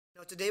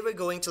Today we're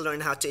going to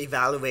learn how to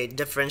evaluate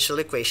differential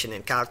equation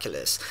in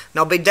calculus.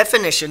 Now by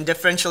definition,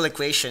 differential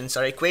equations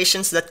are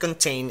equations that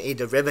contain a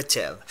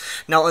derivative.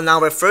 Now in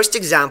our first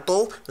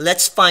example,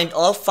 let's find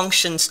all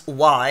functions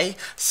y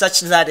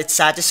such that it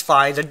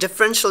satisfies the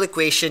differential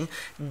equation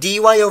dy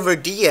over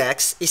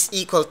dx is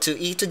equal to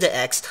e to the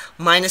x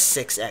minus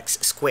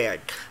 6x squared.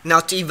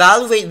 Now to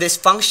evaluate this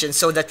function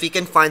so that we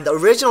can find the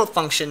original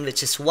function,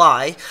 which is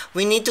y,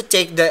 we need to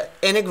take the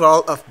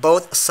integral of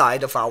both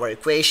sides of our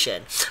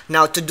equation.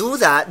 Now to do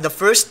that, the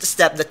first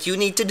step that you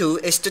need to do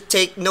is to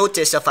take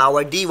notice of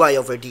our dy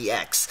over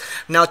dx.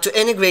 Now to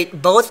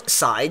integrate both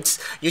sides,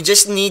 you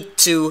just need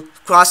to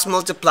cross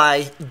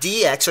multiply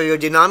dx, or your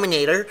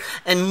denominator,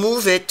 and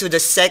move it to the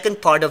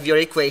second part of your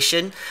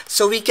equation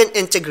so we can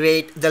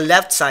integrate the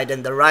left side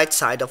and the right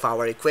side of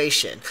our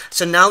equation.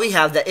 So now we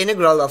have the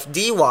integral of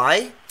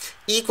dy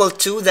equal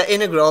to the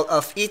integral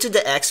of e to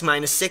the x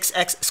minus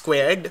 6x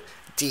squared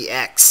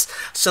dx.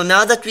 So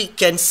now that we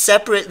can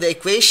separate the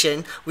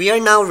equation, we are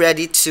now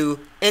ready to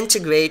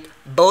integrate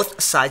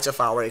both sides of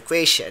our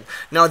equation.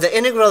 Now the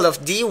integral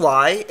of dy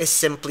is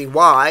simply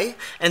y,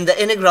 and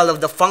the integral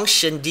of the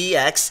function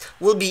dx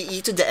will be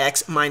e to the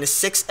x minus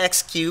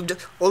 6x cubed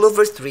all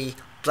over 3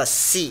 plus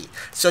c.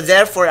 So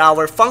therefore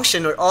our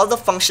function, or all the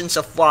functions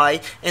of y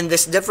in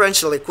this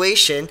differential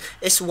equation,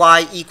 is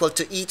y equal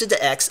to e to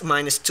the x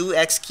minus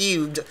 2x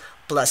cubed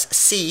plus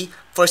c,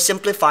 for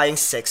simplifying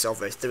 6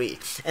 over 3.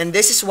 And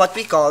this is what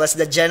we call as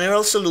the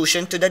general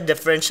solution to the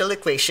differential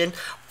equation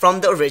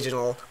from the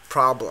original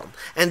problem.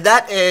 And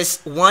that is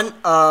one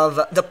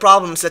of the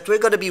problems that we're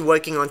going to be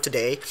working on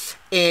today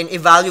in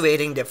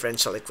evaluating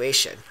differential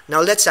equation.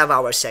 Now let's have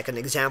our second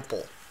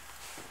example.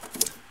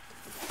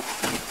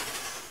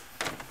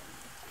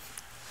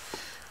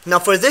 Now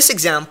for this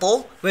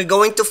example, we're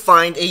going to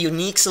find a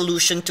unique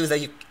solution to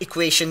the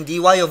equation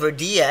dy over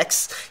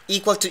dx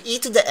equal to e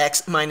to the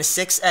x minus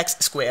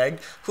 6x squared,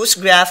 whose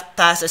graph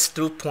passes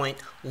through point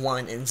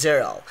 1 and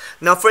 0.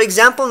 Now for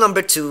example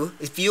number 2,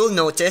 if you'll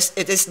notice,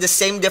 it is the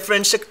same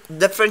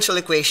differential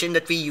equation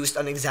that we used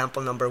on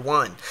example number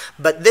 1.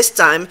 But this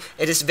time,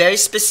 it is very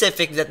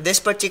specific that this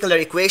particular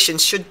equation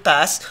should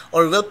pass,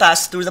 or will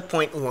pass, through the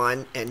point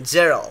 1 and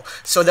 0.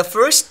 So the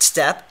first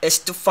step is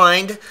to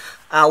find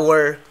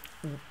our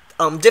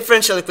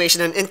differential equation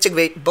and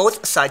integrate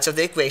both sides of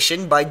the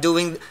equation by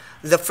doing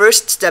the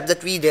first step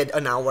that we did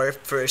on our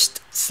first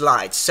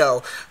slide.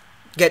 So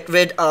get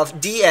rid of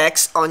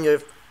dx on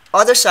your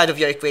other side of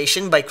your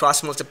equation by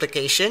cross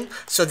multiplication.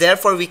 So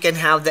therefore we can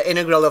have the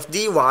integral of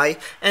dy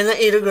and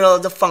the integral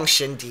of the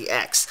function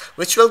dx,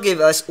 which will give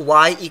us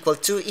y equal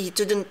to e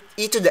to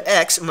the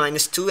x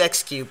minus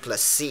 2x cubed plus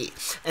c.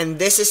 And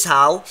this is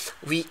how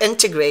we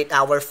integrate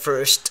our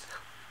first,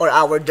 or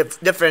our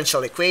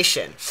differential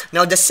equation.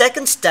 Now the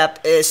second step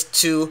is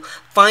to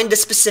find the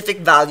specific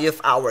value of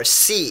our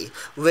c,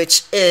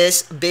 which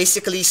is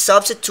basically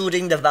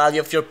substituting the value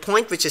of your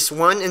point, which is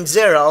 1 and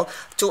 0,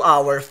 to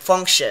our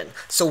function.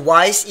 So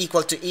y is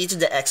equal to e to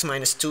the x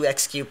minus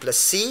 2x cubed plus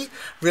c.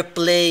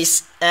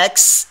 Replace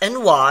x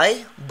and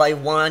y by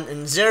 1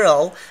 and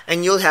 0,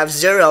 and you'll have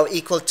 0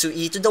 equal to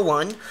e to the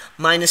 1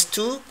 minus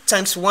 2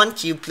 times 1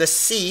 cubed plus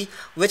c,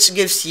 which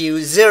gives you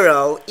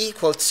 0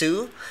 equal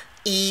to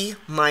e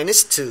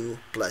minus 2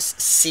 plus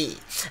c.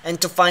 And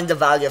to find the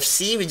value of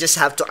c, we just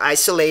have to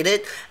isolate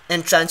it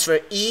and transfer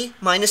e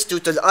minus 2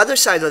 to the other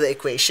side of the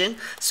equation.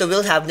 So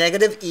we'll have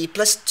negative e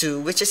plus 2,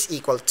 which is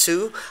equal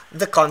to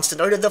the constant,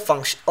 or the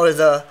function, or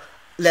the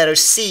letter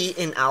c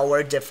in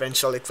our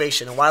differential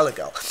equation a while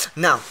ago.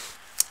 Now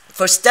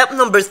for step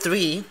number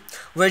 3,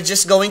 we're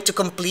just going to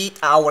complete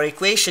our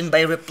equation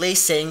by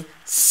replacing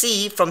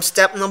c from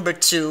step number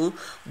 2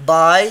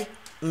 by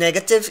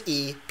negative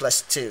e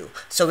plus 2.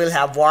 So we'll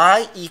have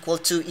y equal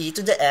to e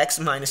to the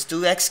x minus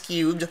 2x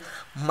cubed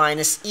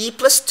minus e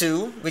plus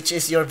 2, which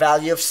is your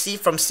value of c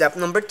from step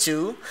number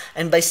 2.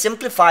 And by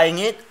simplifying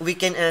it, we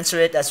can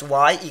answer it as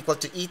y equal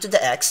to e to the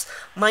x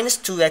minus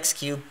 2x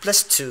cubed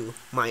plus 2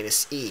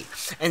 minus e.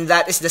 And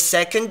that is the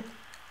second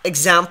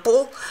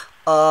example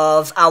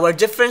of our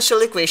differential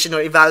equation,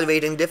 or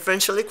evaluating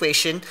differential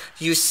equation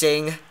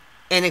using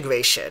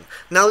integration.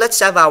 Now let's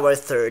have our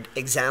third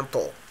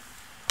example.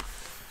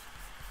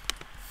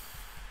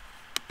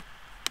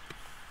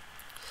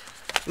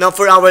 Now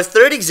for our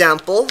third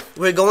example,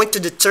 we're going to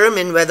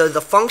determine whether the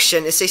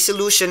function is a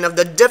solution of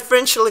the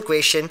differential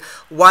equation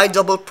y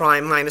double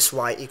prime minus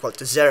y equal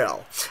to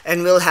 0.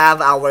 And we'll have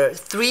our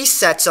 3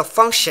 sets of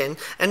function,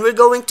 and we're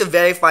going to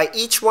verify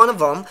each one of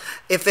them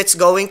if it's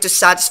going to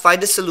satisfy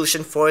the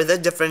solution for the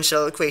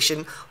differential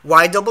equation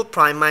y double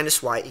prime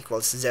minus y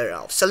equals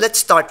 0. So let's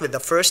start with the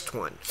first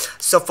one.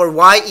 So for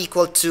y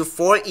equal to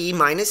 4e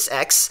minus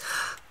x,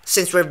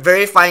 since we're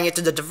verifying it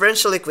to the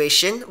differential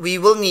equation, we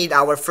will need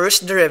our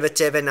first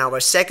derivative and our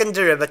second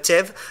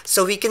derivative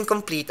so we can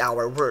complete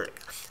our work.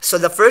 So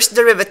the first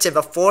derivative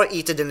of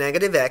 4e to the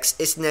negative x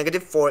is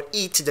negative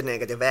 4e to the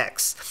negative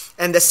x.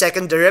 And the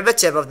second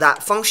derivative of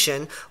that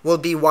function will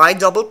be y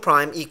double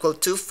prime equal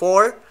to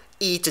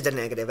 4e to the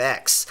negative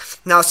x.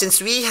 Now since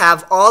we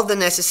have all the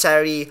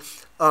necessary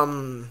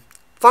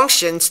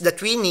functions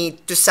that we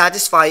need to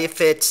satisfy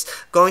if it's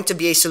going to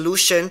be a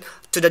solution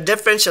to the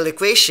differential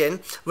equation,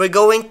 we're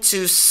going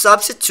to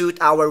substitute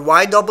our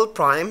y double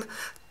prime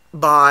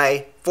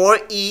by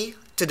 4e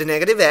to the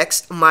negative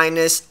x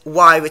minus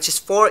y, which is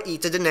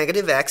 4e to the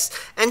negative x,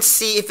 and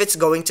see if it's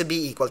going to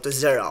be equal to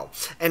 0.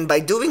 And by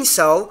doing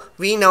so,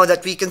 we know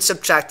that we can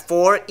subtract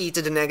 4e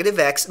to the negative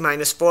x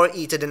minus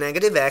 4e to the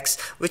negative x,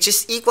 which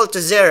is equal to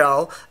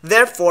 0.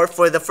 Therefore,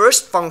 for the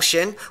first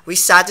function, we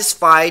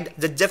satisfied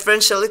the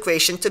differential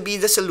equation to be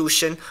the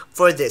solution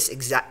for this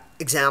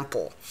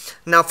example.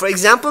 Now, for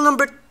example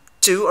number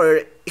 2,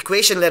 or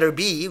equation letter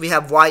B, we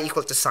have y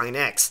equal to sine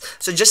x.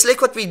 So just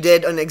like what we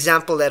did on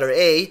example letter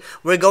A,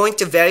 we're going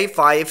to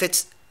verify if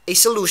it's a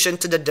solution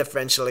to the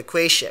differential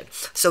equation.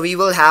 So we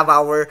will have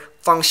our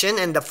function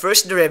and the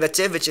first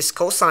derivative, which is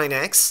cosine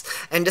x,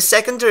 and the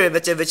second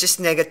derivative, which is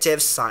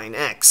negative sine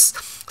x.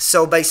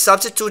 So by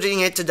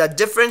substituting it to the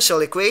differential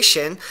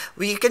equation,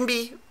 we can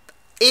be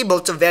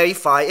able to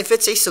verify if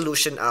it's a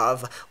solution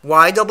of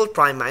y double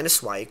prime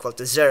minus y equal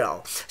to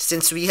 0.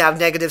 Since we have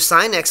negative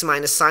sine x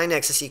minus sine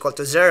x is equal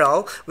to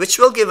 0, which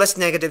will give us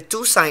negative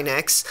 2 sine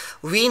x,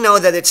 we know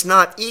that it's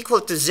not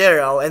equal to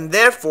 0, and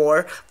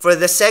therefore, for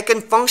the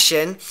second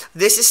function,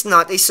 this is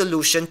not a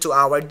solution to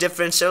our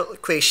differential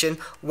equation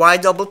y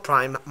double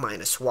prime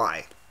minus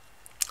y.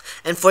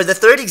 And for the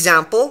third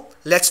example,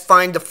 let's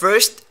find the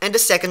first and the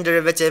second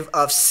derivative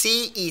of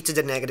ce to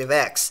the negative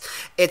x.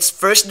 Its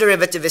first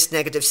derivative is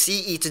negative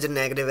ce to the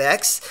negative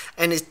x,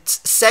 and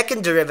its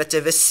second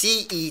derivative is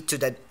ce to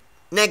the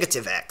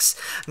negative x.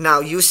 Now,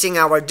 using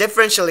our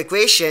differential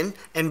equation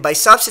and by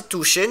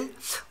substitution,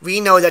 we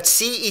know that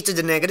ce to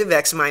the negative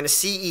x minus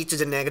ce to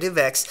the negative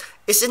x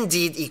is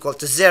indeed equal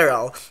to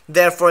 0.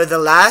 Therefore, the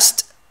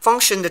last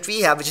function that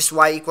we have, which is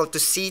y equal to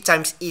c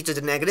times e to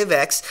the negative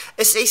x,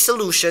 is a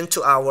solution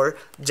to our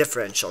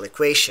differential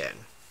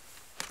equation.